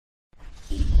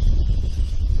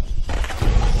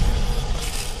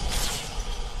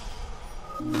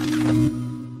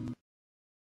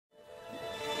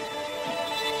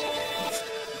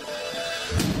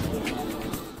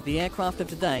The aircraft of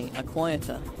today are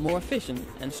quieter, more efficient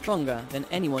and stronger than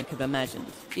anyone could have imagined,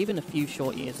 even a few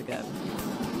short years ago.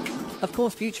 Of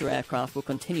course, future aircraft will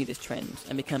continue this trend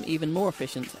and become even more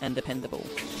efficient and dependable,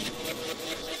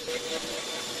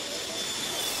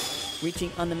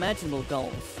 reaching unimaginable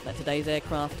goals that today's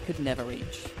aircraft could never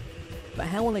reach. But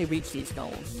how will they reach these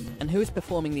goals, and who is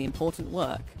performing the important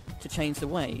work to change the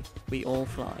way we all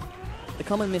fly? The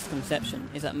common misconception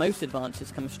is that most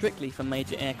advances come strictly from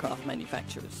major aircraft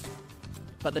manufacturers.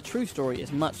 But the true story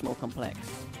is much more complex.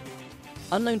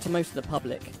 Unknown to most of the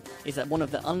public is that one of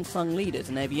the unsung leaders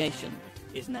in aviation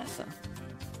is NASA.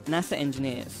 NASA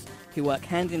engineers, who work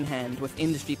hand in hand with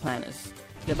industry planners,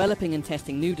 developing and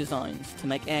testing new designs to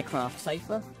make aircraft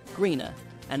safer, greener,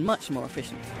 and much more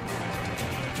efficient.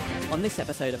 On this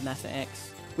episode of NASA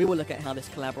X, we will look at how this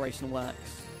collaboration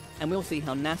works, and we'll see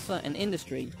how NASA and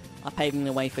industry are paving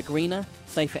the way for greener,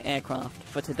 safer aircraft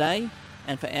for today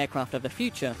and for aircraft of the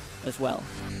future as well.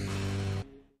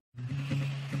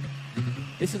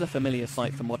 This is a familiar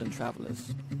sight for modern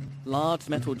travellers. Large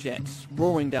metal jets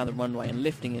roaring down the runway and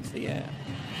lifting into the air.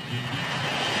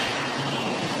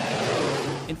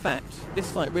 In fact, this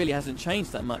sight really hasn't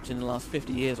changed that much in the last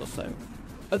 50 years or so.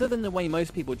 Other than the way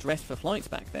most people dressed for flights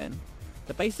back then,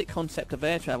 the basic concept of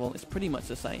air travel is pretty much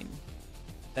the same.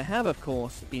 There have, of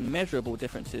course, been measurable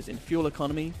differences in fuel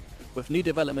economy, with new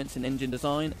developments in engine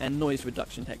design and noise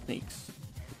reduction techniques.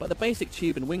 But the basic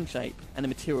tube and wing shape and the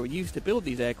material used to build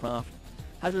these aircraft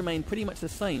has remained pretty much the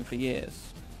same for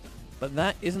years. But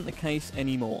that isn't the case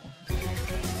anymore.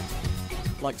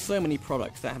 Like so many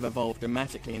products that have evolved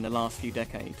dramatically in the last few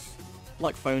decades,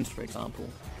 like phones for example,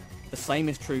 the same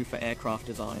is true for aircraft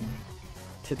design.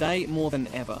 Today, more than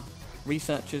ever,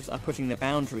 researchers are pushing the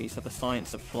boundaries of the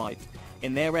science of flight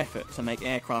in their effort to make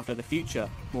aircraft of the future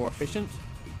more efficient,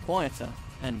 quieter,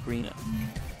 and greener.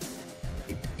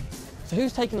 So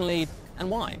who's taking the lead and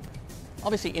why?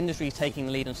 Obviously industry is taking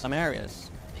the lead in some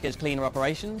areas, because cleaner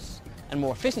operations and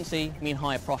more efficiency mean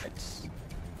higher profits.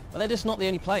 But they're just not the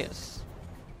only players.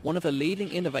 One of the leading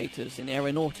innovators in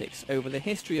aeronautics over the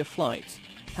history of flight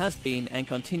has been and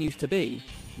continues to be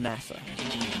NASA.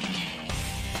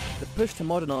 The push to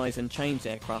modernise and change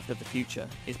aircraft of the future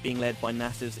is being led by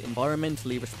NASA's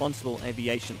Environmentally Responsible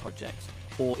Aviation Project,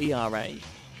 or ERA.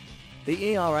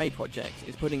 The ERA project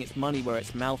is putting its money where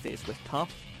its mouth is with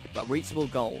tough but reachable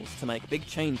goals to make big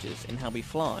changes in how we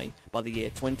fly by the year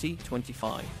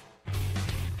 2025.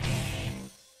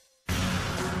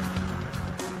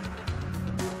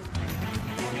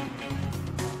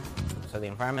 So the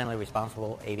Environmentally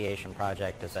Responsible Aviation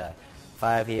Project is a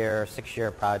 5-year,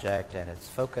 6-year project, and it's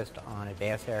focused on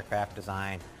advanced aircraft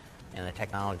design and the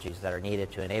technologies that are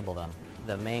needed to enable them.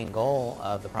 The main goal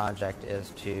of the project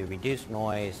is to reduce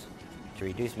noise, to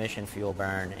reduce mission fuel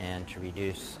burn, and to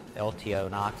reduce LTO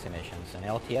NOx emissions. And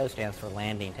LTO stands for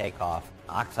landing takeoff,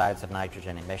 oxides of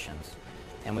nitrogen emissions.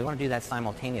 And we want to do that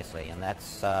simultaneously, and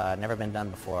that's never been done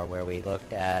before, where we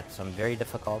looked at some very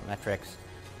difficult metrics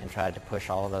and tried to push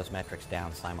all of those metrics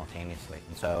down simultaneously.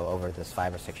 And so over this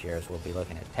 5 or 6 years, we'll be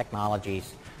looking at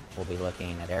technologies, we'll be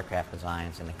looking at aircraft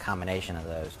designs, and the combination of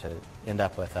those to end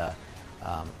up with a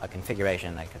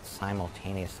configuration that could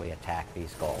simultaneously attack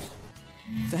these goals.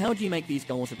 So how do you make these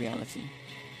goals a reality?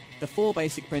 The 4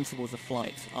 basic principles of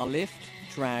flight are lift,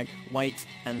 drag, weight,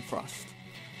 and thrust.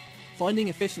 Finding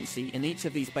efficiency in each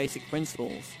of these basic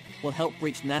principles will help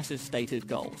reach NASA's stated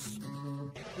goals.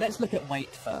 Let's look at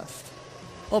weight first.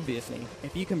 Obviously,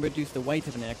 if you can reduce the weight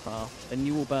of an aircraft, then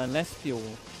you will burn less fuel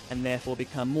and therefore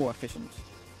become more efficient.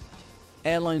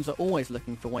 Airlines are always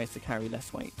looking for ways to carry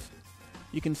less weight.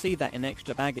 You can see that in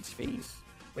extra baggage fees,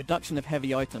 reduction of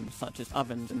heavy items such as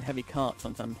ovens and heavy carts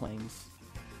on some planes.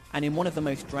 And in one of the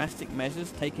most drastic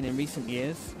measures taken in recent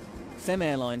years, some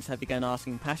airlines have begun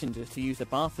asking passengers to use the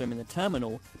bathroom in the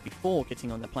terminal before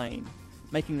getting on the plane,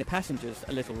 making the passengers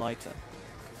a little lighter.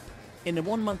 In a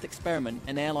 1-month experiment,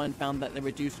 an airline found that they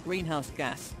reduced greenhouse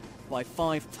gas by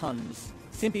 5 tons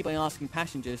simply by asking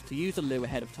passengers to use the loo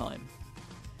ahead of time.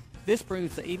 This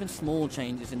proves that even small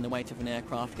changes in the weight of an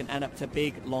aircraft can add up to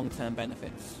big long-term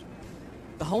benefits.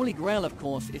 The holy grail, of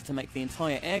course, is to make the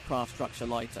entire aircraft structure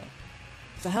lighter.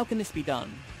 So how can this be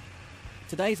done?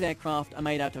 Today's aircraft are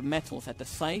made out of metals that are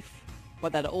safe,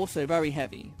 but that are also very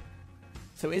heavy.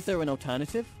 So is there an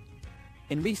alternative?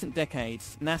 In recent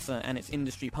decades, NASA and its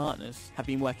industry partners have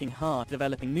been working hard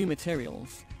developing new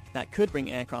materials that could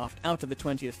bring aircraft out of the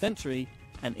 20th century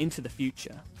and into the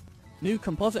future. New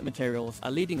composite materials are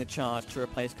leading the charge to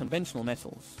replace conventional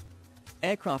metals.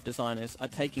 Aircraft designers are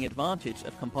taking advantage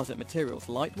of composite materials'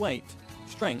 lightweight,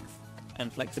 strength,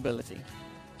 and flexibility.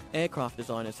 Aircraft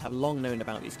designers have long known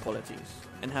about these qualities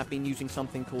and have been using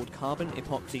something called carbon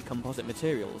epoxy composite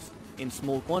materials in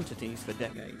small quantities for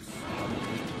decades.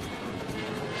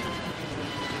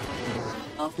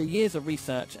 After years of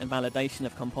research and validation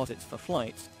of composites for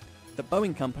flight, the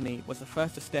Boeing company was the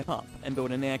first to step up and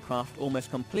build an aircraft almost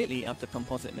completely out of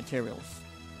composite materials.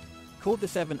 Called the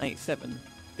 787,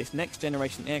 this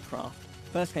next-generation aircraft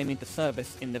first came into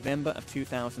service in November of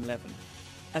 2011.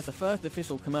 As the first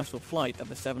official commercial flight of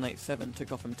the 787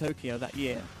 took off from Tokyo that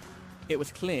year, it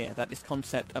was clear that this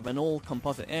concept of an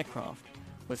all-composite aircraft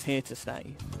was here to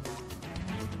stay.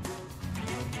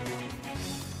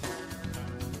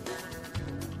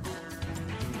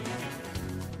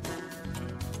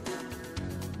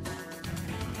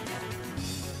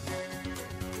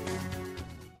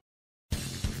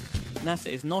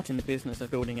 NASA is not in the business of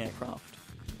building aircraft,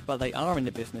 but they are in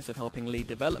the business of helping lead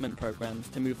development programs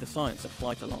to move the science of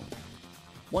flight along.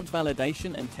 Once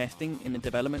validation and testing in the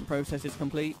development process is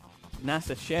complete,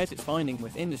 NASA shares its findings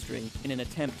with industry in an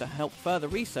attempt to help further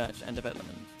research and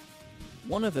development.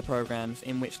 One of the programs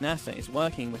in which NASA is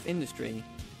working with industry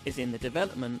is in the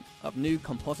development of new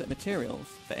composite materials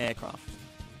for aircraft.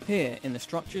 Here in the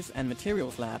Structures and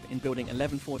Materials Lab in Building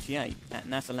 1148 at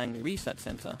NASA Langley Research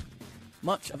Center,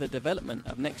 much of the development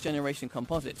of next-generation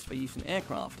composites for use in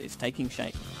aircraft is taking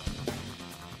shape.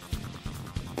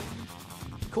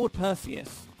 Called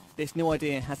Perseus, this new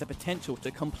idea has the potential to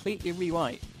completely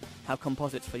rewrite how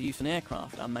composites for use in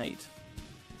aircraft are made.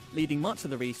 Leading much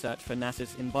of the research for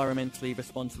NASA's Environmentally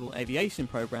Responsible Aviation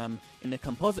program in the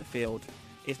composite field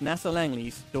is NASA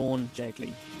Langley's Dawn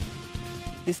Jegley.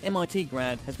 This MIT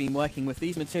grad has been working with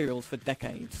these materials for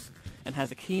decades and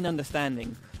has a keen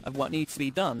understanding of what needs to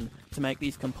be done to make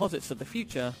these composites of the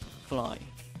future fly.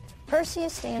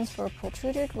 Perseus stands for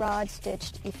Protruded Rod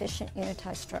Stitched Efficient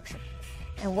Unitized Structure.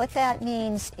 And what that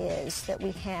means is that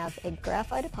we have a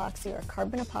graphite epoxy or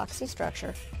carbon epoxy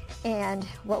structure, and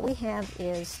what we have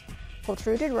is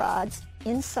protruded rods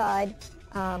inside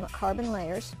carbon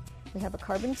layers. We have a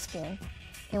carbon skin,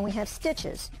 and we have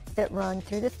stitches that run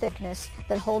through the thickness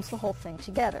that holds the whole thing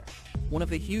together. One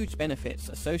of the huge benefits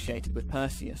associated with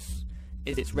Perseus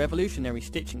is its revolutionary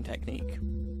stitching technique.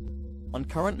 On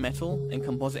current metal and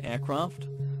composite aircraft,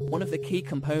 one of the key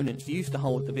components used to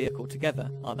hold the vehicle together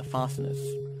are the fasteners,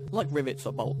 like rivets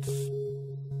or bolts.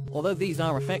 Although these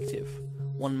are effective,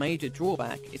 one major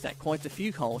drawback is that quite a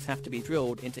few holes have to be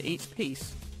drilled into each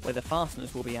piece where the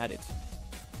fasteners will be added.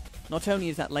 Not only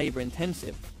is that labour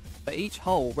intensive, but each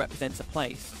hole represents a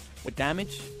place where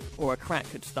damage or a crack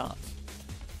could start.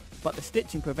 But the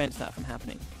stitching prevents that from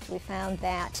happening. We found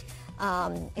that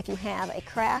if you have a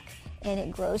crack and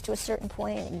it grows to a certain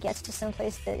point and it gets to some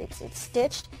place that it's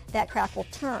stitched, that crack will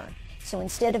turn. So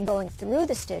instead of going through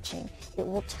the stitching, it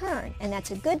will turn. And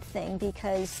that's a good thing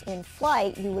because in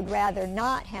flight, you would rather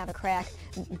not have a crack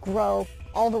grow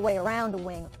all the way around a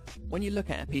wing. When you look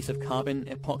at a piece of carbon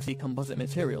epoxy composite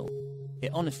material,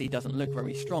 it honestly doesn't look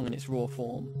very strong in its raw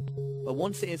form. But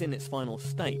once it is in its final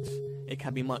state, it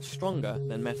can be much stronger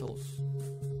than metals.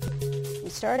 We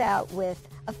start out with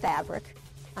a fabric.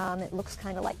 It looks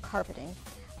kind of like carpeting.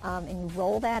 And you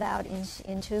roll that out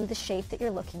into the shape that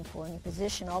you're looking for, and you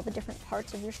position all the different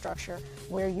parts of your structure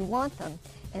where you want them,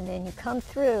 and then you come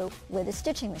through with a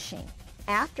stitching machine.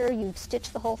 After you've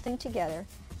stitched the whole thing together,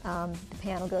 the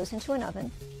panel goes into an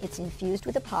oven. It's infused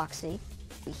with epoxy.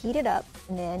 We heat it up,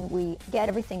 and then we get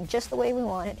everything just the way we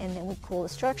want it, and then we cool the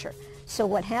structure. So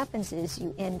what happens is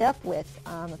you end up with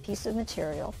a piece of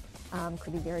material,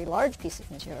 could be a very large piece of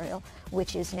material,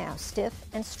 which is now stiff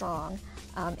and strong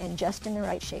and just in the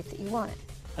right shape that you want it.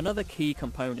 Another key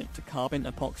component to carbon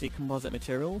epoxy composite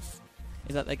materials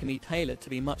is that they can be tailored to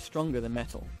be much stronger than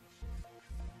metal.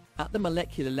 At the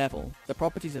molecular level, the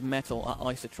properties of metal are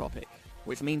isotropic,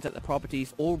 which means that the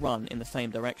properties all run in the same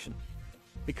direction.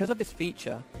 Because of this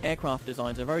feature, aircraft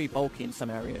designs are very bulky in some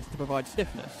areas to provide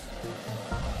stiffness,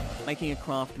 making a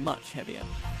craft much heavier.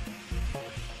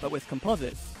 But with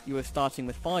composites, you are starting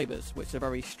with fibers which are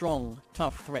very strong,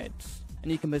 tough threads,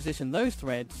 and you can position those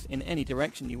threads in any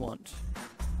direction you want.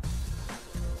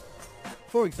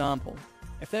 For example,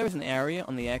 if there is an area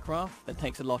on the aircraft that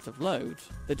takes a lot of load,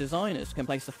 the designers can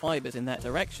place the fibers in that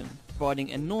direction, providing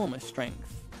enormous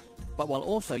strength, but while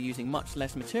also using much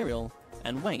less material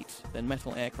and weight than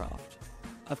metal aircraft.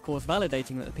 Of course,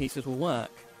 validating that the pieces will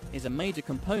work is a major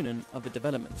component of the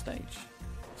development stage.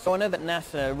 So I know that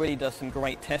NASA really does some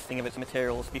great testing of its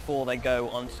materials before they go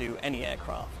onto any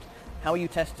aircraft. How are you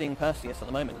testing Perseus at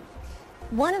the moment?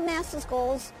 One of NASA's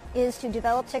goals is to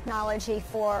develop technology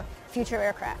for future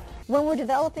aircraft. When we're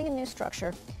developing a new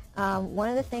structure, one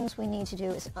of the things we need to do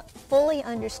is fully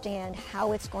understand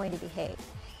how it's going to behave.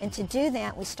 And to do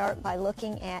that, we start by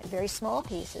looking at very small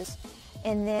pieces,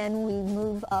 and then we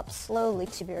move up slowly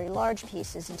to very large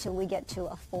pieces until we get to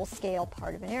a full-scale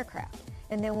part of an aircraft.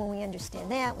 And then when we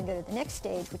understand that, we go to the next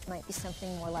stage, which might be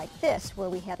something more like this, where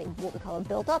we have what we call a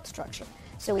built-up structure.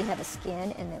 So we have a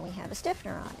skin, and then we have a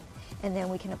stiffener on it. And then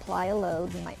we can apply a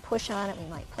load. We might push on it, we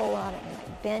might pull on it, we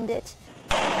might bend it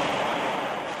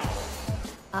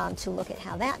to look at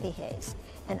how that behaves.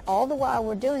 And all the while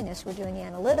we're doing this, we're doing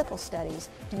analytical studies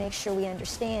to make sure we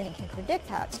understand and can predict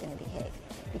how it's going to behave.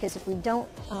 Because if we don't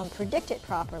predict it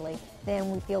properly, then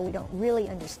we feel we don't really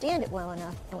understand it well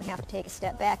enough, and we have to take a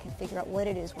step back and figure out what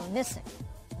it is we're missing.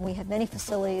 We have many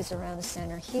facilities around the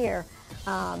center here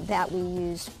that we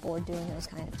use for doing those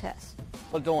kind of tests.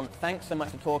 Well, Dawn, thanks so much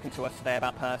for talking to us today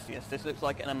about Perseus. This looks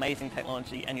like an amazing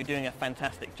technology, and you're doing a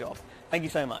fantastic job. Thank you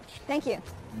so much. Thank you.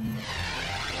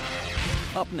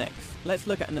 Up next, let's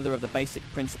look at another of the basic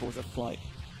principles of flight: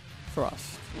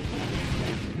 thrust.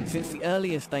 Since the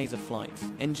earliest days of flight,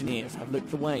 engineers have looked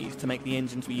for ways to make the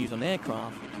engines we use on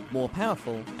aircraft more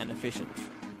powerful and efficient.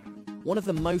 One of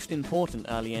the most important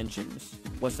early engines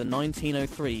was the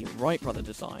 1903 Wright brother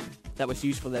design that was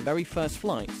used for their very first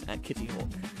flights at Kitty Hawk.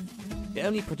 It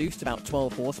only produced about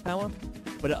 12 horsepower,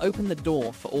 but it opened the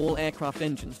door for all aircraft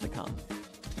engines to come.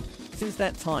 Since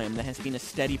that time, there has been a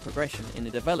steady progression in the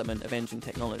development of engine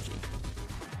technology,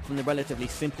 from the relatively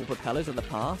simple propellers of the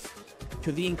past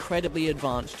to the incredibly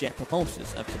advanced jet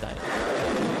propulsors of today.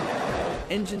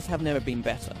 Engines have never been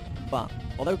better, but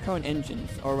although current engines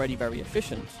are already very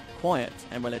efficient, quiet,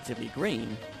 and relatively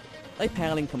green, they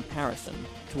pale in comparison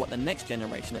to what the next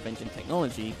generation of engine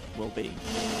technology will be.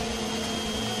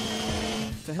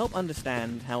 To help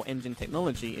understand how engine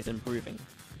technology is improving,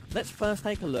 let's first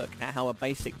take a look at how a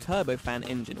basic turbofan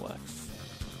engine works.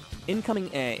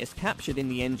 Incoming air is captured in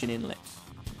the engine inlets.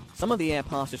 Some of the air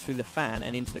passes through the fan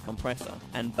and into the compressor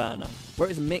and burner, where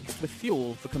it is mixed with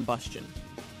fuel for combustion.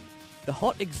 The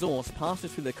hot exhaust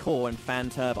passes through the core and fan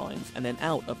turbines and then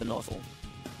out of the nozzle.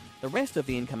 The rest of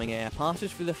the incoming air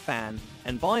passes through the fan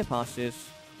and bypasses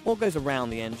or goes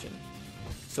around the engine.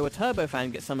 So a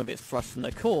turbofan gets some of its thrust from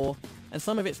the core and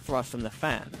some of its thrust from the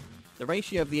fan. The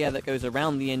ratio of the air that goes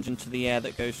around the engine to the air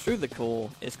that goes through the core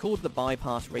is called the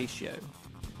bypass ratio.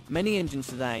 Many engines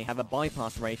today have a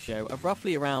bypass ratio of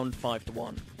roughly around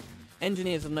 5:1.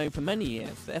 Engineers have known for many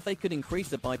years that if they could increase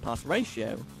the bypass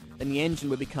ratio, then the engine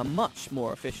would become much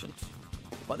more efficient.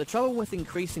 But the trouble with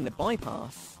increasing the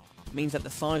bypass means that the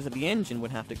size of the engine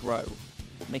would have to grow,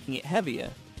 making it heavier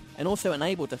and also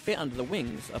unable to fit under the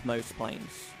wings of most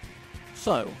planes.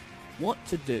 So, what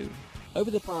to do? Over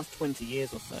the past 20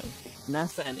 years or so,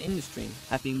 NASA and industry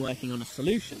have been working on a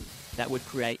solution that would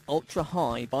create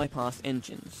ultra-high bypass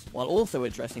engines while also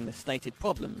addressing the stated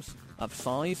problems of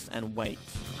size and weight.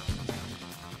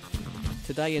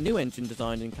 Today, a new engine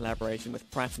designed in collaboration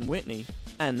with Pratt & Whitney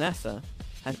and NASA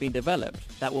has been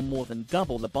developed that will more than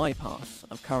double the bypass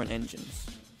of current engines.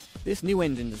 This new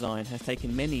engine design has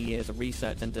taken many years of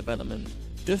research and development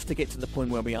just to get to the point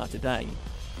where we are today,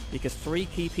 because three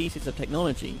key pieces of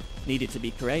technology needed to be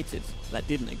created that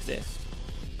didn't exist: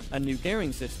 a new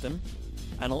gearing system,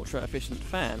 an ultra-efficient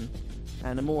fan,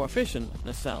 and a more efficient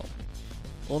nacelle.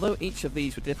 Although each of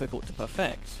these were difficult to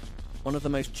perfect, one of the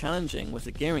most challenging was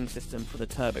the gearing system for the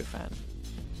turbofan.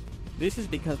 This is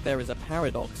because there is a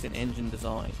paradox in engine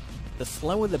design. The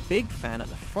slower the big fan at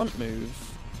the front moves,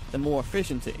 the more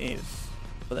efficient it is,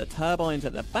 but the turbines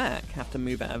at the back have to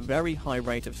move at a very high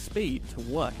rate of speed to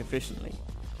work efficiently.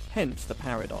 Hence the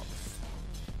paradox.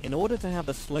 In order to have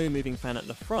the slow-moving fan at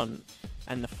the front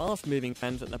and the fast-moving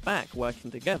fans at the back working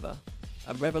together,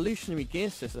 a revolutionary gear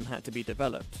system had to be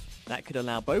developed that could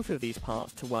allow both of these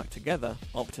parts to work together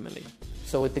optimally.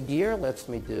 So what the gear lets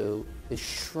me do is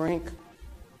shrink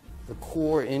the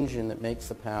core engine that makes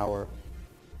the power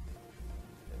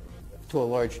to a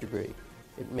large degree.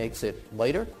 It makes it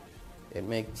lighter,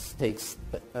 takes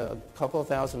a couple of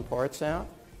thousand parts out,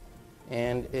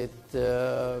 and it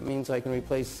means I can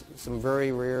replace some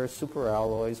very rare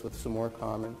superalloys with some more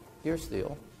common gear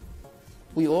steel.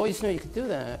 We always knew you could do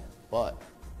that, but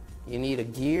you need a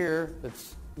gear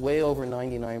that's way over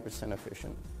 99%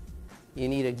 efficient. You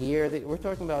need a gear that, we're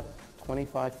talking about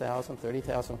 25,000,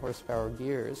 30,000 horsepower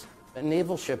gears. A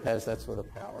naval ship has that sort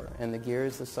of power, and the gear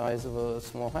is the size of a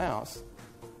small house.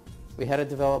 We had to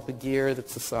develop a gear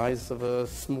that's the size of a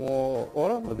small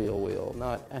automobile wheel,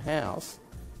 not a house,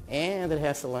 and it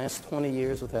has to last 20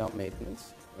 years without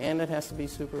maintenance, and it has to be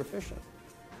super efficient.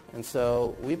 And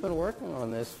so we've been working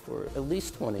on this for at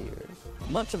least 20 years.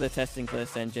 Much of the testing for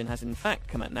this engine has in fact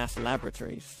come at NASA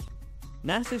laboratories.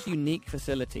 NASA's unique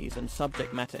facilities and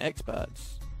subject matter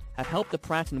experts have helped the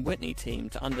Pratt & Whitney team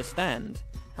to understand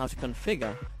how to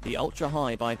configure the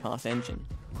ultra-high bypass engine.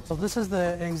 So this is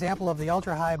an example of the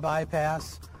ultra-high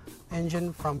bypass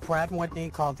engine from Pratt & Whitney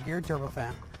called the geared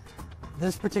turbofan.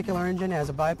 This particular engine has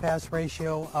a bypass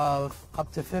ratio of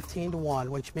up to 15:1,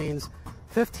 which means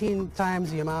 15 times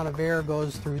the amount of air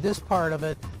goes through this part of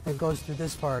it than goes through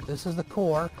this part. This is the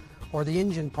core, or the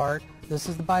engine part. This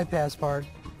is the bypass part.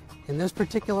 In this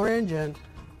particular engine,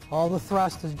 all the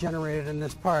thrust is generated in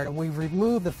this part, and we've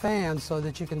removed the fans so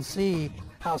that you can see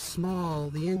how small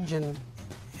the engine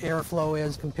airflow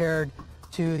is compared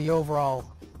to the overall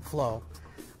flow.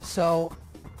 So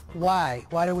why?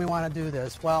 Why do we want to do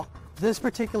this? Well, this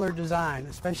particular design,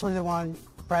 especially the one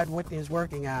Pratt & Whitney is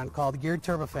working on called geared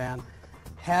turbofan,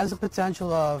 has the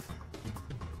potential of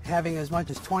having as much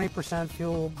as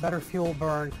 20% better fuel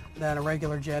burn than a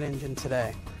regular jet engine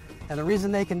today. And the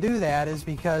reason they can do that is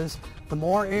because the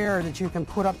more air that you can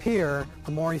put up here,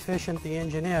 the more efficient the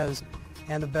engine is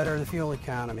and the better the fuel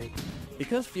economy.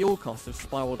 Because fuel costs have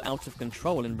spiraled out of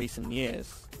control in recent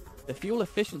years, the fuel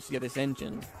efficiency of this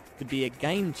engine could be a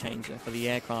game changer for the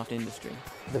aircraft industry.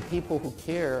 The people who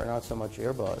care are not so much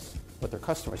Airbus, but their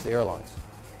customers, the airlines.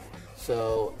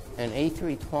 So an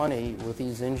A320 with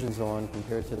these engines on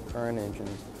compared to the current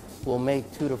engines will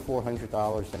make $200 to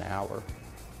 $400 an hour,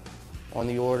 on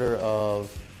the order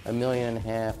of $1.5 million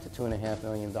to $2.5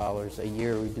 million a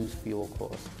year reduced fuel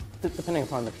costs, depending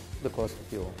upon the cost of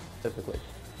fuel, typically.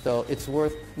 So it's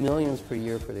worth millions per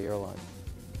year for the airline.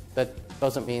 That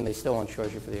doesn't mean they still won't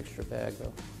charge you for the extra bag,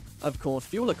 though. Of course,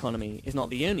 fuel economy is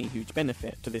not the only huge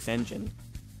benefit to this engine.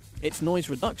 Its noise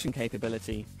reduction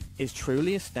capability is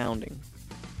truly astounding.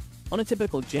 On a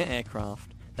typical jet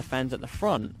aircraft, the fans at the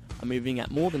front are moving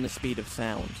at more than the speed of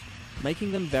sound,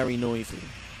 making them very noisy.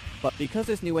 But because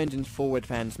this new engine's forward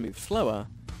fans move slower,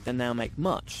 they now make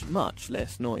much, much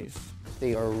less noise.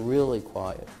 They are really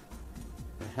quiet.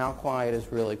 And how quiet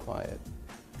is really quiet?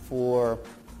 For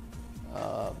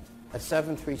a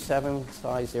 737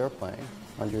 size airplane,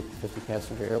 150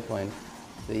 passenger airplane,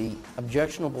 the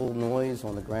objectionable noise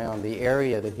on the ground, the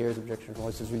area that hears objectionable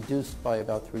noise, is reduced by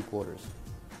about 3/4.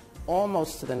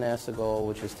 Almost to the NASA goal,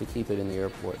 which is to keep it in the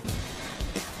airport.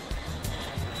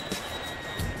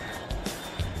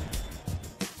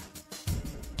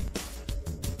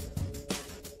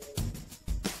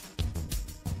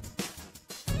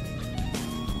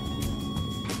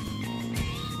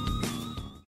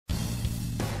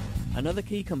 Another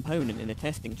key component in the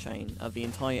testing chain of the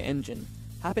entire engine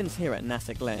happens here at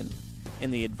NASA Glenn, in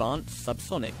the Advanced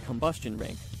Subsonic Combustion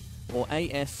Rig, or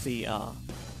ASCR.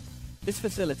 This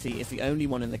facility is the only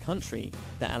one in the country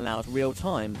that allows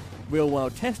real-time,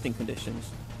 real-world testing conditions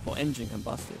for engine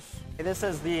combustors. This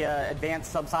is the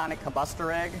Advanced Subsonic Combustor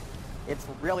Rig. It's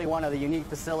really one of the unique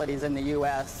facilities in the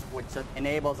U.S. which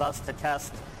enables us to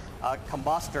test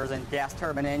combustors and gas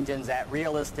turbine engines at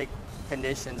realistic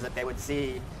conditions that they would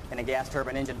see in a gas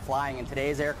turbine engine flying in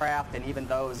today's aircraft and even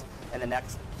those in the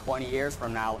next 20 years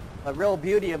from now. The real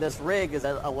beauty of this rig is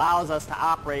it allows us to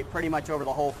operate pretty much over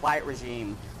the whole flight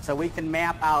regime. So we can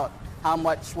map out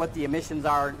what the emissions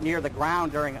are near the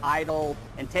ground during idle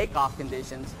and takeoff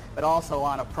conditions, but also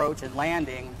on approach and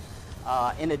landing.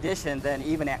 In addition, then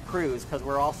even at cruise, because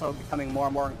we're also becoming more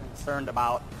and more concerned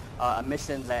about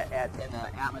emissions in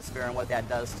the atmosphere and what that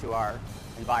does to our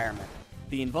environment.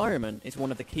 The environment is one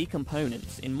of the key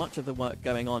components in much of the work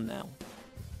going on now.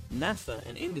 NASA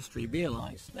and industry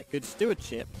realize that good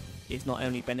stewardship is not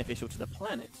only beneficial to the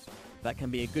planet, but can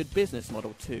be a good business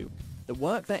model too. The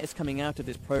work that is coming out of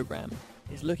this program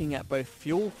is looking at both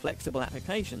fuel-flexible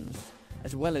applications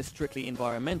as well as strictly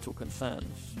environmental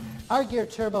concerns. Our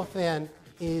geared turbofan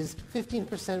is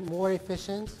 15% more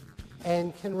efficient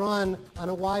and can run on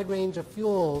a wide range of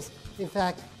fuels. In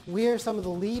fact, we're some of the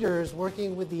leaders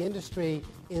working with the industry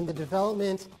in the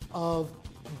development of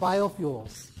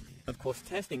biofuels. Of course,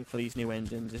 testing for these new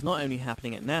engines is not only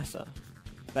happening at NASA,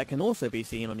 but can also be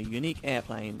seen on a unique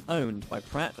airplane owned by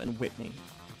Pratt & Whitney.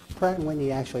 Pratt &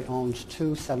 Whitney actually owns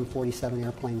 2 747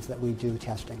 airplanes that we do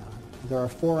testing on. There are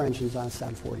 4 engines on a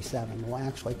 747. We'll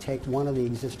actually take one of the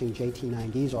existing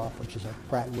JT9Ds off, which is a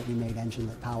Pratt & Whitney made engine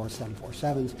that powers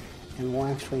 747s, and we'll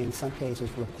actually in some cases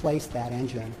replace that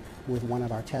engine with one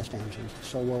of our test engines.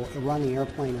 So we'll run the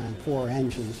airplane on 4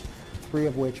 engines, 3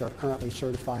 of which are currently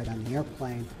certified on the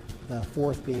airplane, the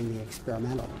 4th being the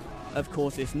experimental. Of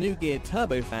course, this new geared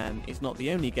turbofan is not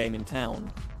the only game in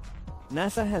town.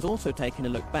 NASA has also taken a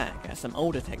look back at some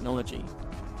older technology.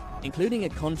 including a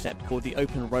concept called the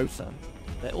open rotor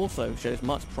that also shows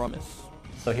much promise.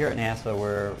 So here at NASA,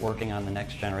 we're working on the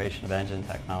next generation of engine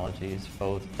technologies,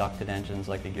 both ducted engines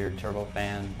like the geared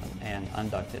turbofan and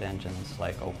unducted engines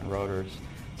like open rotors.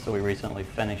 So we recently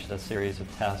finished a series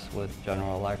of tests with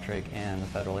General Electric and the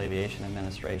Federal Aviation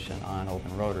Administration on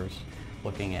open rotors,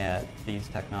 looking at these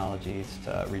technologies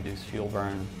to reduce fuel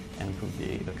burn and improve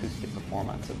the acoustic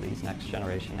performance of these next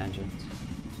generation engines.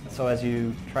 So as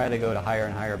you try to go to higher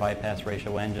and higher bypass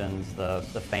ratio engines, the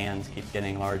fans keep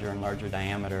getting larger and larger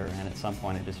diameter, and at some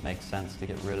point it just makes sense to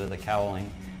get rid of the cowling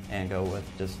and go with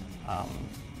just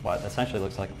what essentially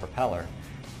looks like a propeller.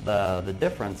 The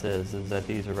difference is that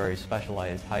these are very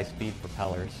specialized high-speed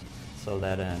propellers, so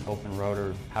that an open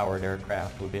rotor powered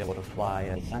aircraft would be able to fly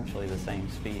at essentially the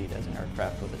same speed as an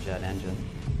aircraft with a jet engine.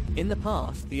 In the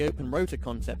past, the open rotor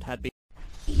concept had been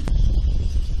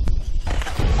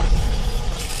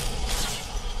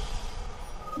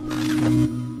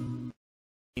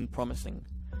promising,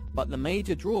 but the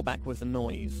major drawback was the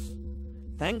noise.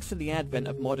 Thanks to the advent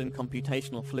of modern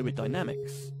computational fluid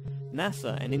dynamics,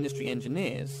 NASA and industry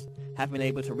engineers have been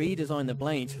able to redesign the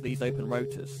blades for these open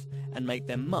rotors and make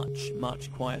them much,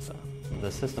 much quieter.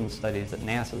 The system studies that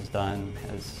NASA's done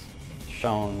has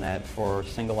shown that for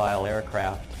single-aisle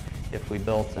aircraft, if we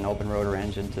built an open rotor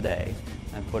engine today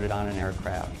and put it on an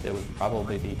aircraft, it would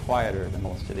probably be quieter than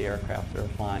most of the aircraft that are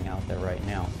flying out there right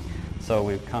now. So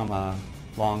we've come a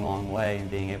long, long way in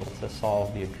being able to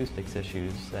solve the acoustics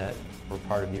issues that were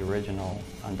part of the original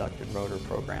unducted rotor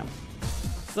program.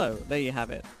 So, there you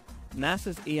have it.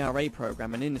 NASA's ERA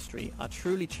program and industry are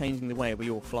truly changing the way we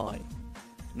all fly.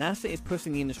 NASA is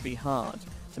pushing the industry hard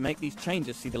to make these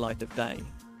changes see the light of day,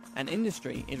 and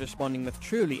industry is responding with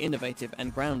truly innovative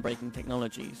and groundbreaking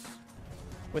technologies.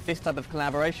 With this type of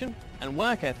collaboration and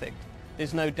work ethic,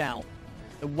 there's no doubt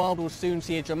the world will soon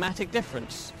see a dramatic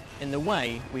difference in the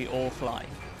way we all fly.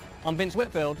 I'm Vince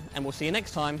Whitfield, and we'll see you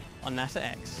next time on NASA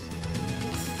X.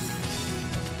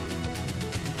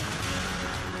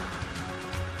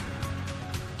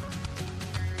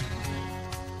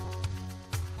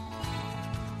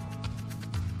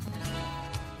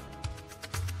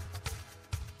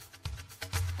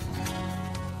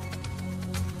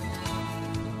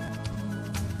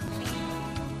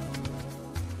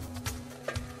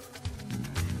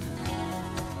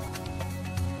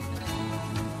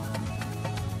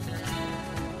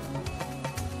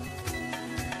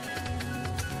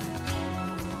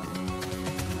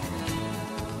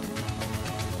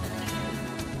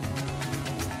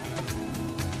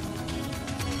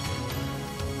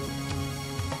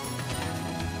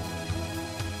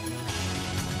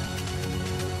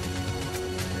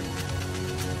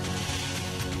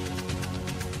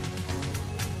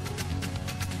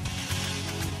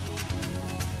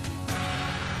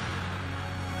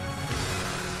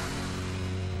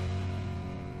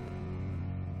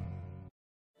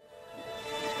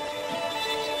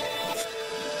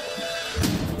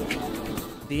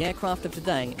 The aircraft of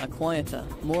today are quieter,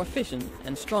 more efficient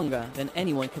and stronger than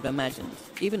anyone could have imagined,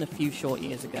 even a few short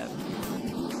years ago.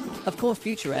 Of course,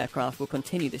 future aircraft will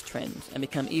continue this trend and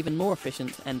become even more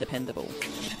efficient and dependable,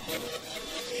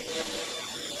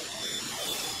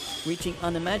 reaching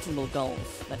unimaginable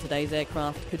goals that today's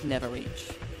aircraft could never reach.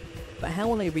 But how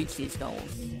will they reach these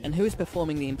goals, and who is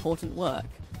performing the important work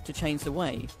to change the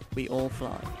way we all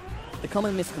fly? The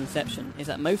common misconception is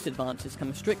that most advances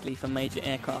come strictly from major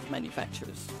aircraft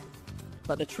manufacturers.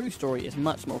 But the true story is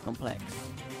much more complex.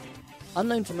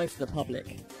 Unknown to most of the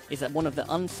public is that one of the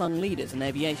unsung leaders in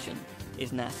aviation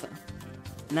is NASA.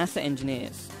 NASA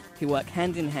engineers, who work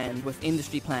hand in hand with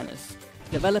industry planners,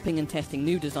 developing and testing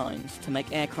new designs to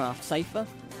make aircraft safer,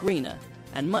 greener,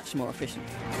 and much more efficient.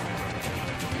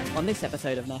 On this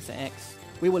episode of NASA X,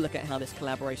 we will look at how this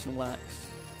collaboration works,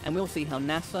 and we'll see how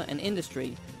NASA and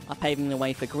industry are paving the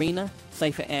way for greener,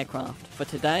 safer aircraft for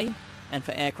today and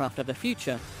for aircraft of the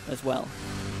future as well.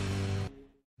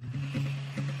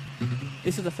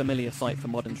 This is a familiar sight for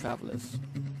modern travellers.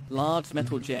 Large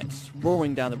metal jets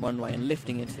roaring down the runway and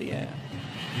lifting into the air.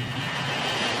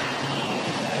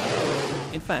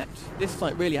 In fact, this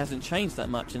sight really hasn't changed that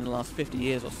much in the last 50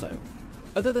 years or so.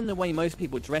 Other than the way most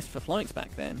people dressed for flights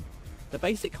back then, the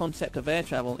basic concept of air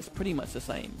travel is pretty much the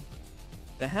same.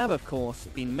 There have, of course,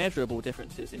 been measurable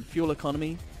differences in fuel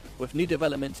economy, with new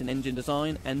developments in engine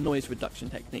design and noise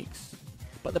reduction techniques.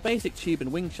 But the basic tube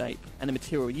and wing shape and the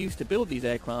material used to build these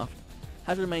aircraft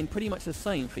has remained pretty much the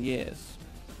same for years.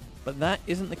 But that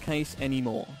isn't the case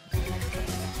anymore.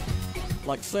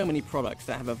 Like so many products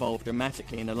that have evolved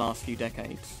dramatically in the last few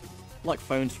decades, like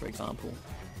phones for example,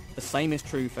 the same is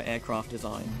true for aircraft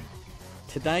design.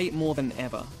 Today, more than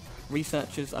ever,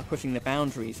 researchers are pushing the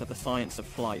boundaries of the science of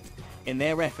flight in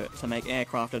their effort to make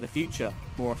aircraft of the future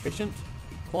more efficient,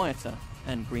 quieter,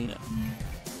 and greener.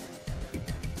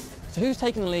 So who's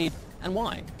taking the lead and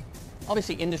why?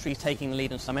 Obviously industry is taking the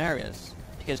lead in some areas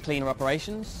because cleaner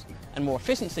operations and more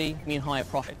efficiency mean higher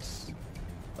profits.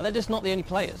 But they're just not the only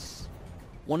players.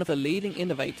 One of the leading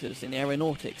innovators in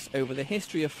aeronautics over the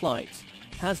history of flight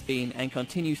has been and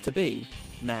continues to be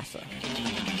NASA.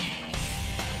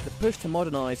 The push to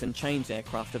modernise and change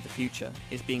aircraft of the future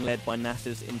is being led by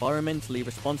NASA's Environmentally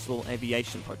Responsible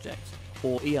Aviation Project,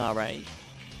 or ERA.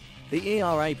 The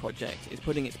ERA project is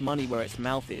putting its money where its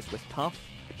mouth is with tough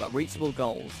but reachable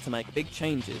goals to make big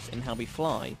changes in how we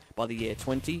fly by the year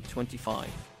 2025.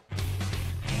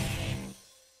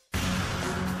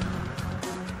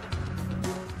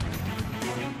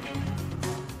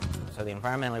 So the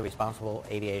Environmentally Responsible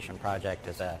Aviation Project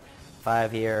is a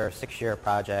 5-year, 6-year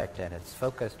project, and it's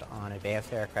focused on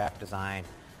advanced aircraft design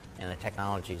and the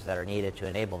technologies that are needed to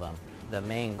enable them. The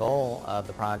main goal of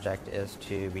the project is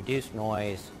to reduce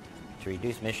noise, to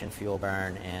reduce mission fuel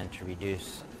burn, and to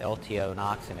reduce LTO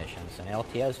NOx emissions. And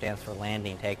LTO stands for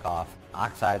landing takeoff,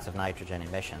 oxides of nitrogen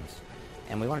emissions.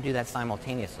 And we want to do that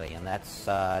simultaneously, and that's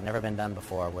never been done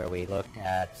before, where we looked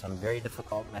at some very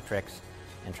difficult metrics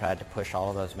and tried to push all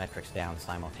of those metrics down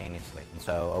simultaneously. And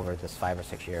so over this 5 or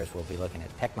 6 years, we'll be looking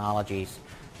at technologies,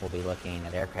 we'll be looking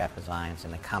at aircraft designs,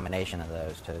 and the combination of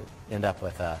those to end up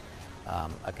with a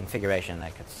configuration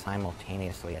that could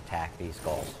simultaneously attack these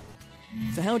goals.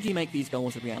 So how do you make these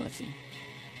goals a reality?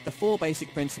 The 4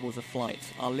 basic principles of flight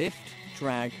are lift,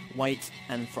 drag, weight,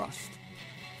 and thrust.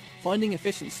 Finding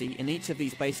efficiency in each of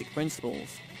these basic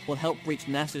principles will help reach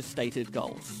NASA's stated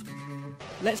goals.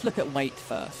 Let's look at weight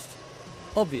first.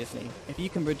 Obviously, if you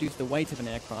can reduce the weight of an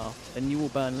aircraft, then you will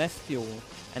burn less fuel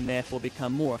and therefore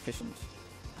become more efficient.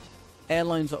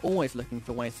 Airlines are always looking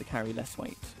for ways to carry less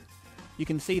weight. You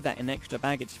can see that in extra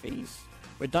baggage fees,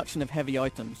 reduction of heavy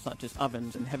items such as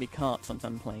ovens and heavy carts on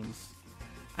some planes.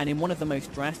 And in one of the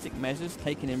most drastic measures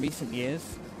taken in recent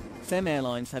years, some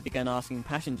airlines have begun asking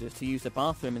passengers to use the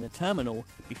bathroom in the terminal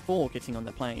before getting on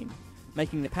the plane,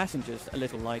 making the passengers a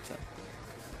little lighter.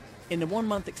 In a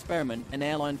 1-month experiment, an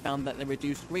airline found that they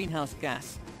reduced greenhouse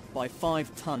gas by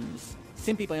 5 tons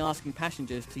simply by asking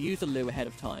passengers to use the loo ahead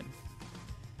of time.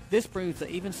 This proves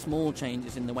that even small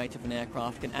changes in the weight of an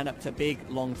aircraft can add up to big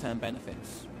long-term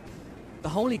benefits. The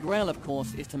holy grail, of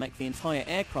course, is to make the entire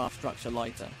aircraft structure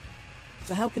lighter.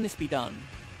 So how can this be done?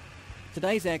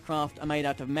 Today's aircraft are made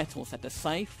out of metals that are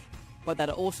safe, but that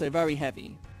are also very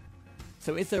heavy.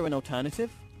 So is there an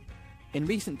alternative? In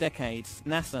recent decades,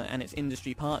 NASA and its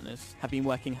industry partners have been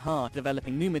working hard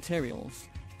developing new materials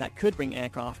that could bring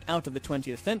aircraft out of the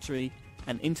 20th century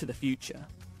and into the future.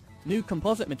 New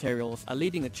composite materials are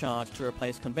leading the charge to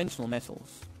replace conventional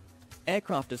metals.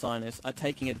 Aircraft designers are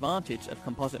taking advantage of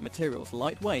composite materials'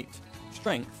 lightweight,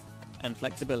 strength, and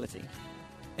flexibility.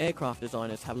 Aircraft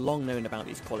designers have long known about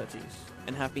these qualities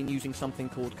and have been using something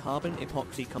called carbon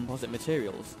epoxy composite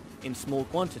materials in small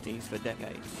quantities for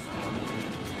decades.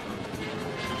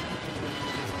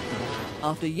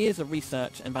 After years of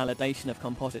research and validation of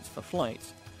composites for flight,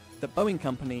 the Boeing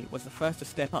company was the first to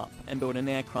step up and build an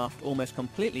aircraft almost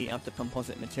completely out of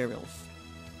composite materials.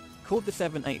 Called the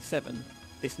 787,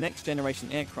 this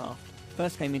next-generation aircraft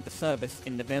first came into service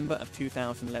in November of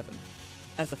 2011.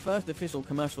 As the first official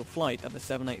commercial flight of the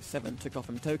 787 took off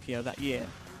from Tokyo that year,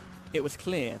 it was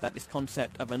clear that this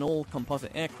concept of an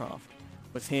all-composite aircraft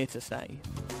was here to stay.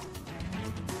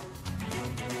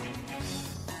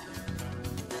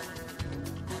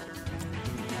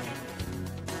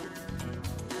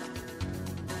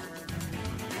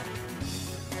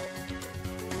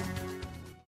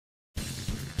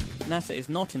 NASA is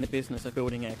not in the business of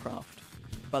building aircraft,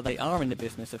 but they are in the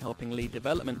business of helping lead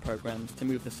development programs to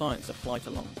move the science of flight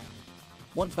along.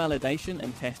 Once validation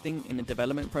and testing in the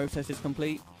development process is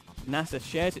complete, NASA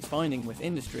shares its finding with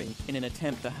industry in an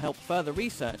attempt to help further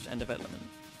research and development.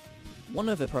 One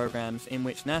of the programs in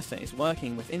which NASA is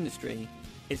working with industry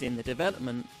is in the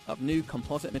development of new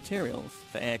composite materials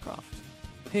for aircraft.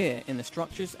 Here in the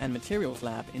Structures and Materials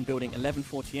Lab in Building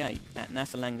 1148 at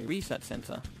NASA Langley Research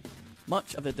Center,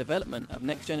 much of the development of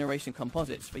next-generation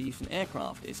composites for use in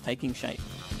aircraft is taking shape.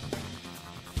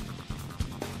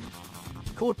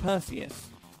 Called Perseus,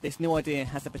 this new idea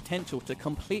has the potential to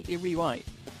completely rewrite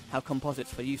how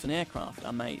composites for use in aircraft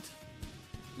are made.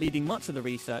 Leading much of the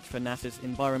research for NASA's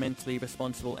Environmentally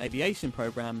Responsible Aviation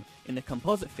program in the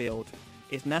composite field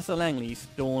is NASA Langley's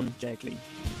Dawn Jegley.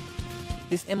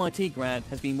 This MIT grad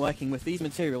has been working with these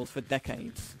materials for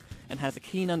decades and has a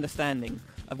keen understanding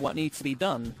of what needs to be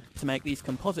done to make these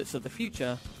composites of the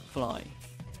future fly.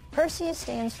 Perseus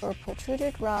stands for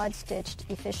Protruded Rod Stitched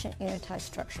Efficient Unitized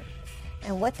Structure.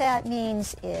 And what that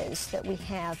means is that we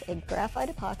have a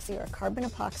graphite epoxy or a carbon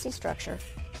epoxy structure,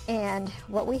 and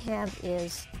what we have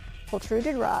is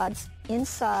protruded rods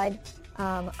inside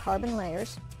carbon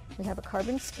layers. We have a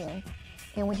carbon skin,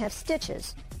 and we have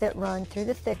stitches that run through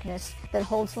the thickness that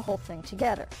holds the whole thing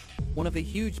together. One of the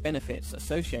huge benefits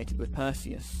associated with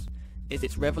Perseus is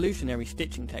its revolutionary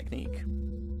stitching technique.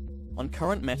 On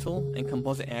current metal and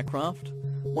composite aircraft,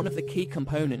 one of the key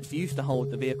components used to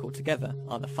hold the vehicle together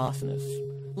are the fasteners,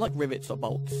 like rivets or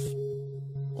bolts.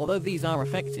 Although these are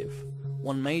effective,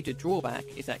 one major drawback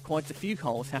is that quite a few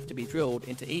holes have to be drilled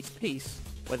into each piece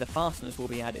where the fasteners will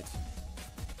be added.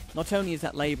 Not only is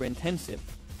that labour intensive,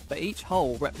 but each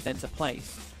hole represents a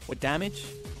place where damage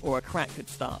or a crack could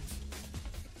start.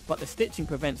 But the stitching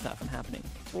prevents that from happening.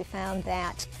 We found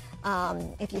that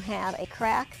if you have a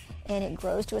crack and it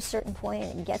grows to a certain point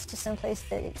and it gets to some place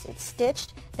that it's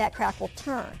stitched, that crack will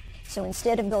turn. So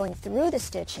instead of going through the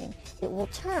stitching, it will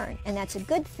turn. And that's a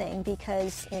good thing,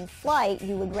 because in flight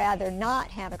you would rather not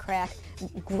have a crack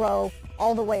grow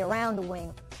all the way around the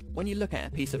wing. When you look at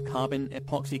a piece of carbon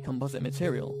epoxy composite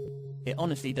material, it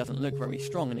honestly doesn't look very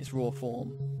strong in its raw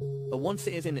form. But once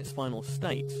it is in its final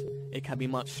state, it can be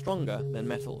much stronger than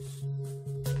metals.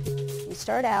 We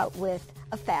start out with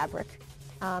a fabric.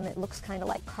 It looks kind of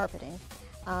like carpeting.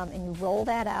 And you roll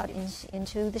that out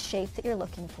into the shape that you're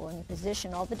looking for, and you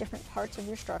position all the different parts of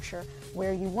your structure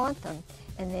where you want them,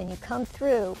 and then you come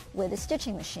through with a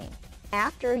stitching machine.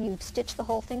 After you've stitched the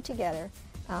whole thing together,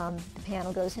 the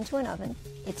panel goes into an oven.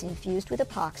 It's infused with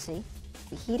epoxy.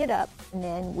 We heat it up, and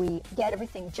then we get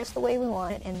everything just the way we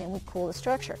want it, and then we cool the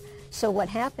structure. So what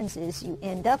happens is you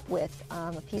end up with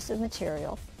a piece of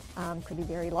material, could be a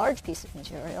very large piece of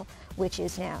material, which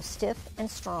is now stiff and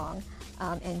strong,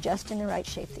 and just in the right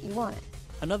shape that you want it.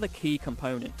 Another key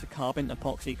component to carbon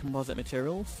epoxy composite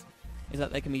materials is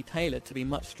that they can be tailored to be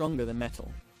much stronger than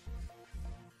metal.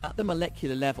 At the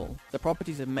molecular level, the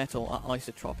properties of metal are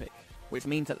isotropic, which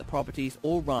means that the properties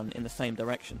all run in the same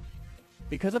direction.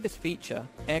 Because of this feature,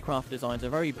 aircraft designs are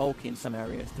very bulky in some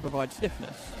areas to provide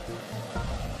stiffness,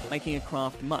 making a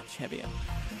craft much heavier.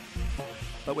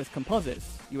 But with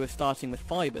composites, you are starting with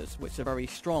fibers which are very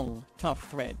strong, tough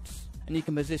threads, and you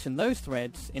can position those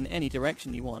threads in any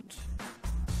direction you want.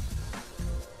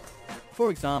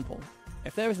 For example,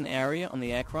 if there is an area on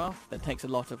the aircraft that takes a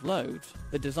lot of load,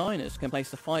 the designers can place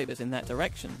the fibers in that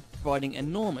direction, providing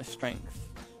enormous strength,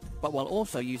 but while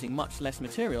also using much less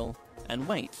material and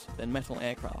weight than metal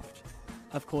aircraft.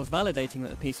 Of course, validating that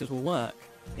the pieces will work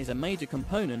is a major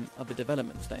component of the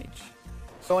development stage.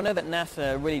 So I know that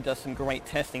NASA really does some great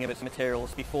testing of its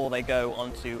materials before they go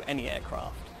onto any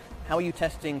aircraft. How are you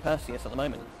testing Perseus at the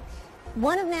moment?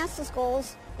 One of NASA's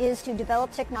goals is to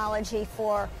develop technology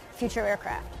for future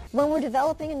aircraft. When we're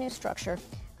developing a new structure,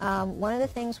 one of the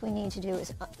things we need to do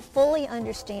is fully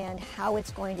understand how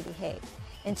it's going to behave.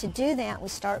 And to do that, we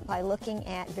start by looking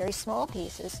at very small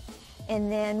pieces,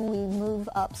 and then we move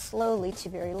up slowly to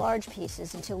very large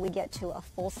pieces until we get to a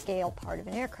full-scale part of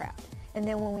an aircraft. And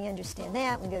then when we understand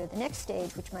that, we go to the next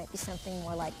stage, which might be something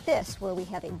more like this, where we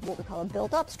have what we call a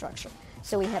built-up structure.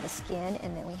 So we have a skin,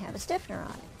 and then we have a stiffener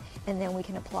on it. And then we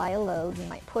can apply a load. We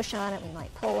might push on it, we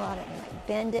might pull on it, we might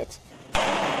bend it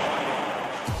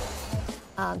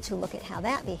to look at how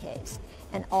that behaves.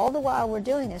 And all the while we're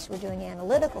doing this, we're doing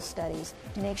analytical studies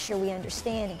to make sure we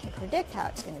understand and can predict how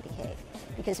it's going to behave.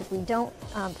 Because if we don't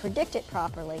predict it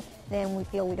properly, then we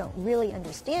feel we don't really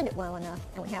understand it well enough,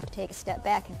 and we have to take a step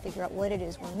back and figure out what it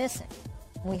is we're missing.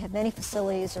 We have many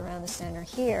facilities around the center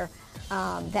here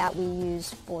that we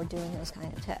use for doing those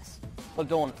kind of tests. Well,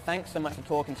 Dawn, thanks so much for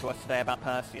talking to us today about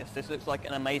Perseus. This looks like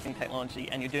an amazing technology,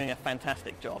 and you're doing a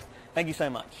fantastic job. Thank you so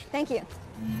much. Thank you.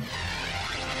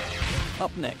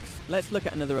 Up next, let's look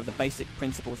at another of the basic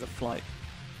principles of flight: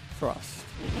 thrust.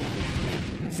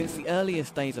 Since the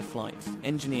earliest days of flight,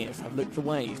 engineers have looked for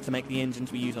ways to make the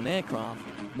engines we use on aircraft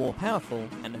more powerful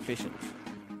and efficient.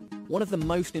 One of the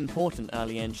most important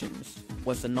early engines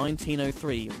was the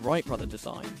 1903 Wright brother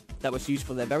design that was used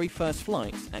for their very first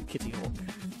flight at Kitty Hawk.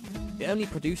 It only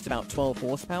produced about 12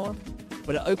 horsepower,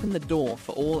 but it opened the door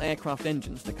for all aircraft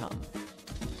engines to come.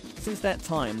 Since that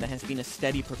time, there has been a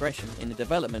steady progression in the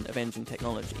development of engine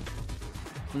technology,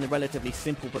 from the relatively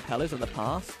simple propellers of the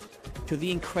past to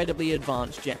the incredibly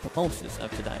advanced jet propulsors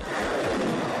of today.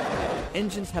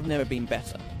 Engines have never been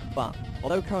better, but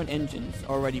although current engines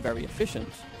are already very efficient,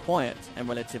 quiet, and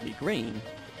relatively green,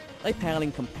 they pale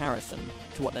in comparison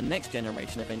to what the next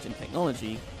generation of engine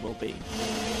technology will be.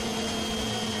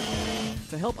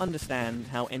 To help understand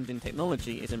how engine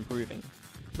technology is improving,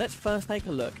 Let's first take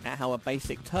a look at how a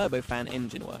basic turbofan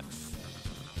engine works.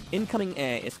 Incoming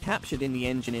air is captured in the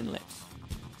engine inlet.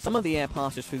 Some of the air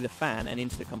passes through the fan and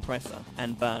into the compressor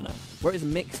and burner, where it is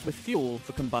mixed with fuel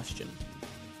for combustion.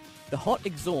 The hot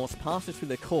exhaust passes through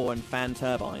the core and fan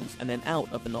turbines and then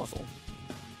out of the nozzle.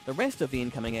 The rest of the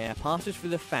incoming air passes through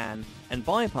the fan and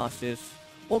bypasses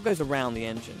or goes around the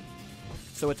engine.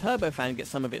 So a turbofan gets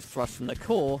some of its thrust from the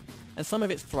core and some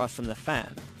of its thrust from the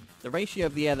fan. The ratio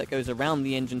of the air that goes around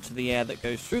the engine to the air that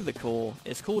goes through the core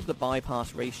is called the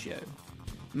bypass ratio.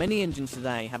 Many engines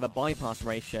today have a bypass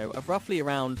ratio of roughly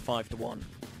around 5:1.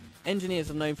 Engineers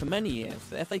have known for many years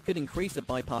that if they could increase the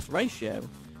bypass ratio,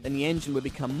 then the engine would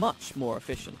become much more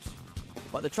efficient.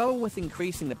 But the trouble with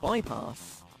increasing the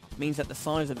bypass means that the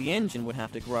size of the engine would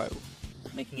have to grow,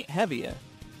 making it heavier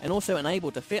and also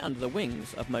unable to fit under the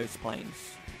wings of most planes.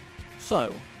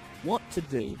 So, what to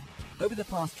do? Over the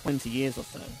past 20 years or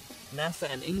so, NASA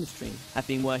and industry have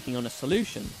been working on a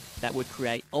solution that would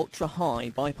create ultra-high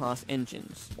bypass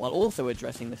engines while also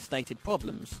addressing the stated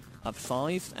problems of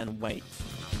size and weight.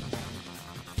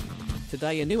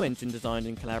 Today, a new engine designed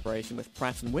in collaboration with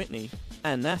Pratt & Whitney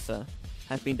and NASA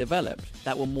has been developed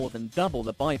that will more than double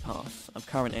the bypass of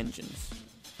current engines.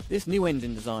 This new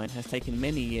engine design has taken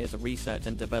many years of research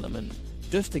and development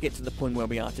just to get to the point where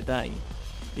we are today,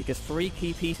 because three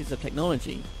key pieces of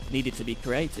technology needed to be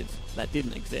created that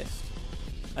didn't exist.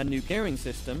 A new gearing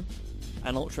system,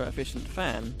 an ultra-efficient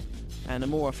fan, and a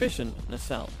more efficient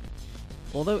nacelle.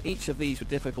 Although each of these were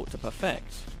difficult to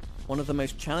perfect, one of the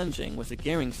most challenging was the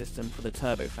gearing system for the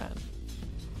turbofan.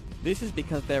 This is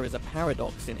because there is a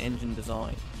paradox in engine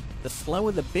design. The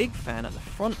slower the big fan at the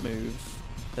front moves,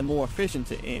 the more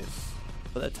efficient it is,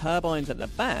 but the turbines at the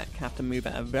back have to move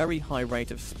at a very high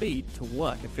rate of speed to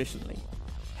work efficiently.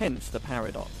 Hence the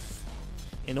paradox.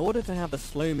 In order to have the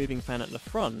slow-moving fan at the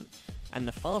front and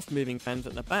the fast-moving fans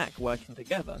at the back working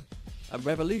together, a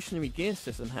revolutionary gear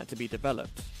system had to be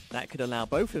developed that could allow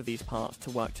both of these parts to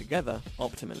work together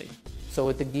optimally. So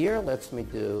what the gear lets me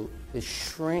do is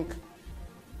shrink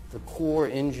the core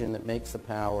engine that makes the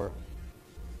power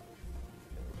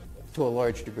to a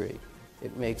large degree.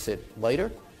 It makes it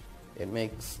lighter,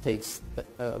 takes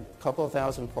a couple of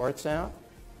thousand parts out,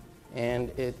 and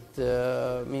it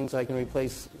means I can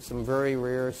replace some very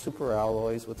rare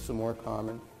superalloys with some more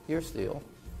common gear steel.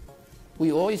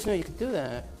 We always knew you could do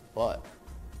that, but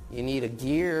you need a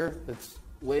gear that's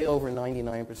way over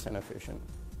 99% efficient.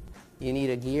 You need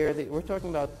a gear that, we're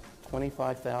talking about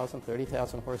 25,000,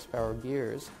 30,000 horsepower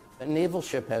gears. A naval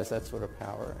ship has that sort of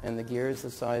power, and the gear is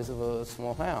the size of a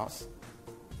small house.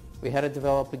 We had to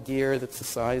develop a gear that's the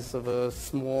size of a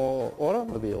small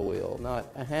automobile wheel, not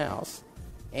a house,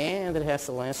 and it has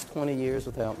to last 20 years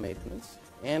without maintenance,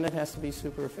 and it has to be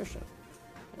super efficient.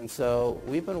 And so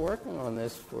we've been working on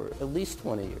this for at least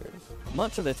 20 years.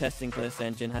 Much of the testing for this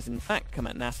engine has in fact come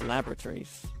at NASA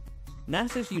laboratories.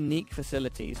 NASA's unique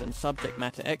facilities and subject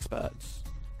matter experts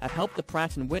have helped the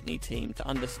Pratt & Whitney team to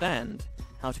understand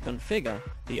how to configure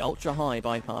the ultra-high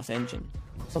bypass engine.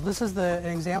 So this is an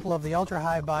example of the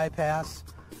ultra-high bypass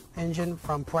engine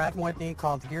from Pratt & Whitney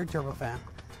called the geared turbofan.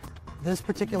 This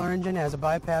particular engine has a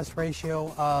bypass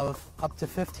ratio of up to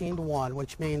 15:1,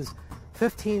 which means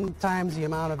 15 times the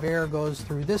amount of air goes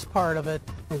through this part of it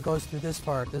and goes through this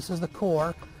part. This is the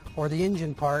core, or the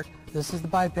engine part. This is the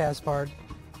bypass part.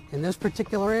 In this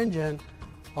particular engine,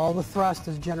 all the thrust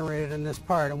is generated in this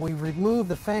part. And we remove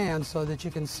the fan so that you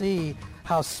can see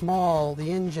how small the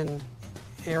engine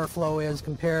airflow is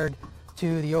compared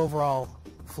to the overall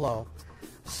flow.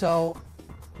 So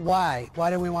why?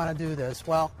 Why do we want to do this?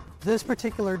 Well, this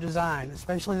particular design,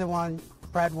 especially the one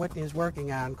Pratt & Whitney is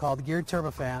working on called the geared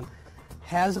turbofan,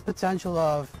 has the potential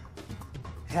of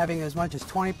having as much as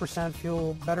 20%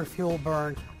 fuel, better fuel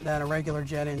burn than a regular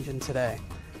jet engine today.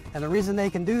 And the reason they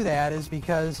can do that is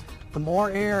because the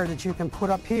more air that you can put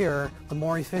up here, the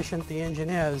more efficient the engine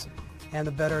is and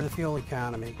the better the fuel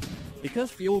economy.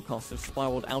 Because fuel costs have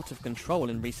spiraled out of control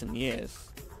in recent years,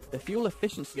 the fuel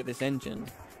efficiency of this engine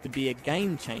could be a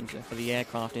game changer for the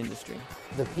aircraft industry.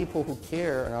 The people who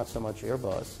care are not so much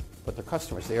Airbus, but the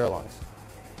customers, the airlines.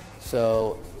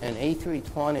 So an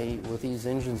A320 with these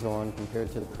engines on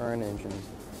compared to the current engines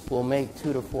will make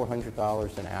 $200 to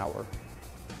 $400 an hour,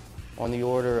 on the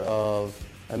order of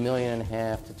 $1.5 million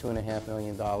to $2.5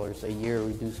 million a year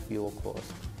reduced fuel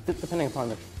cost, depending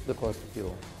upon the cost of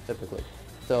fuel, typically.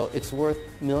 So it's worth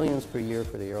millions per year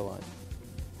for the airline.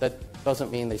 That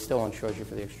doesn't mean they still won't charge you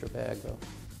for the extra bag, though.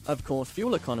 Of course,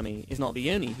 fuel economy is not the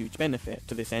only huge benefit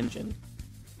to this engine.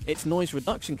 Its noise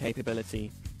reduction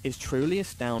capability is truly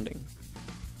astounding.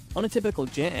 On a typical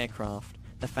jet aircraft,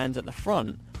 the fans at the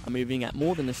front are moving at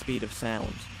more than the speed of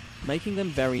sound, making them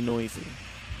very noisy.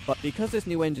 But because this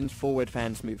new engine's forward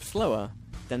fans move slower,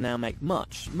 they now make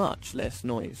much, much less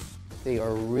noise. They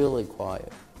are really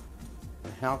quiet.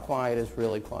 And how quiet is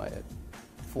really quiet?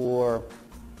 For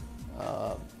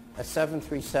a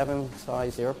 737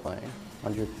 size airplane,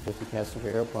 150 passenger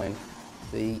airplane,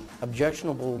 the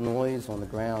objectionable noise on the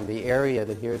ground, the area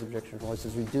that hears objectionable noise,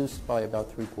 is reduced by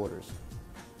about 3/4.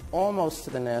 Almost to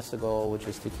the NASA goal, which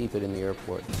is to keep it in the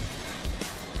airport.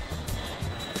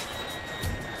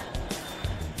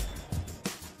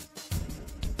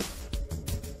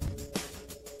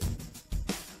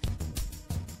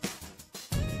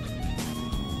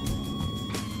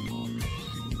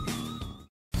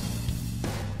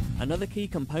 Another key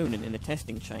component in the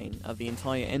testing chain of the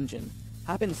entire engine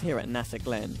happens here at NASA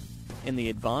Glenn, in the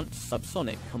Advanced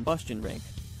Subsonic Combustion Rig,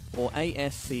 or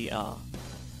ASCR.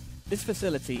 This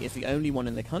facility is the only one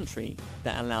in the country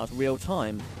that allows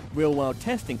real-time, real-world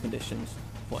testing conditions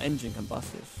for engine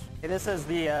combustors. This is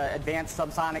the Advanced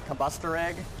Subsonic Combustor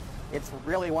Rig. It's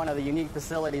really one of the unique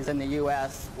facilities in the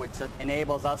U.S. which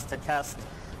enables us to test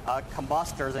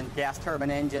combustors and gas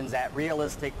turbine engines at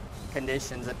realistic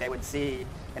conditions that they would see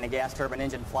in a gas turbine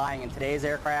engine flying in today's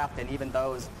aircraft and even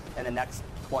those in the next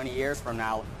 20 years from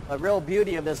now. The real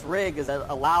beauty of this rig is that it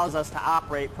allows us to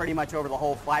operate pretty much over the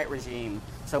whole flight regime.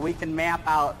 So we can map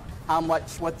out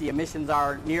what the emissions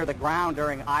are near the ground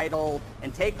during idle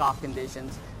and takeoff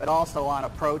conditions, but also on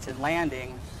approach and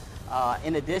landing.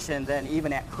 In addition, then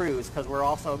even at cruise, because we're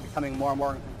also becoming more and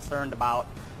more concerned about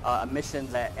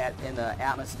emissions in the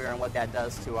atmosphere and what that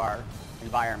does to our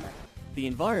environment. The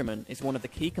environment is one of the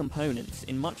key components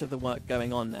in much of the work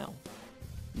going on now.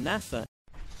 NASA